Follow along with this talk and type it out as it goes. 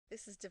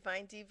This is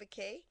Divine Diva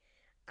K.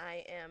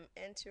 I am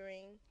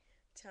entering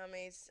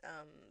Tomi's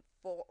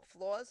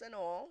flaws and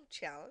all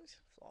challenge.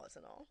 Flaws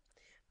and all.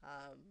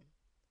 Um,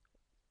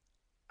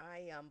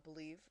 I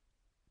believe,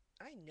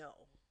 I know,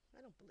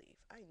 I don't believe,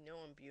 I know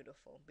I'm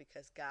beautiful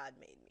because God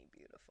made me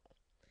beautiful.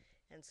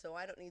 And so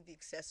I don't need the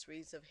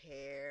accessories of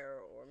hair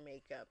or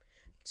makeup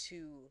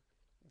to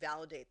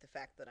validate the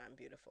fact that I'm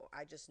beautiful.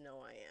 I just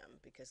know I am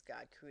because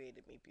God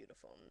created me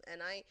beautiful.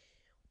 And I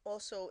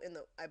also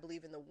I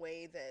believe in the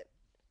way that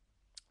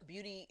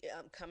beauty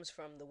comes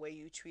from the way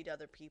you treat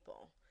other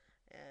people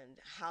and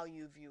how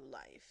you view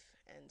life.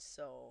 And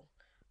so,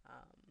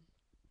 um,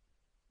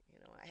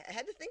 I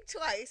had to think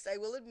twice. I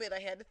will admit I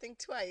had to think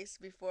twice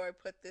before I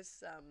put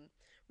this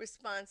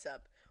response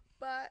up.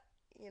 But,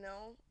 you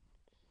know,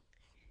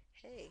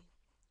 hey,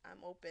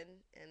 I'm open,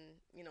 and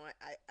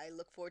I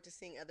look forward to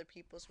seeing other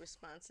people's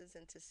responses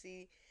and to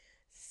see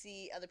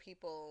other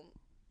people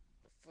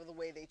for the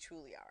way they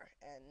truly are,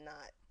 and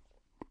not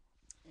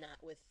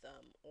with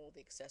all the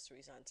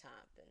accessories on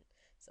top. And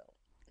so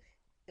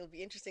it'll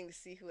be interesting to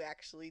see who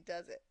actually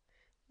does it.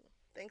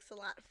 Thanks a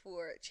lot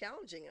for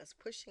challenging us,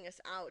 pushing us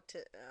out to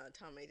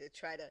Tommy, to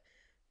try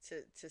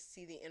to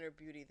see the inner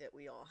beauty that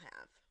we all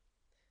have.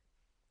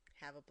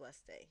 Have a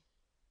blessed day.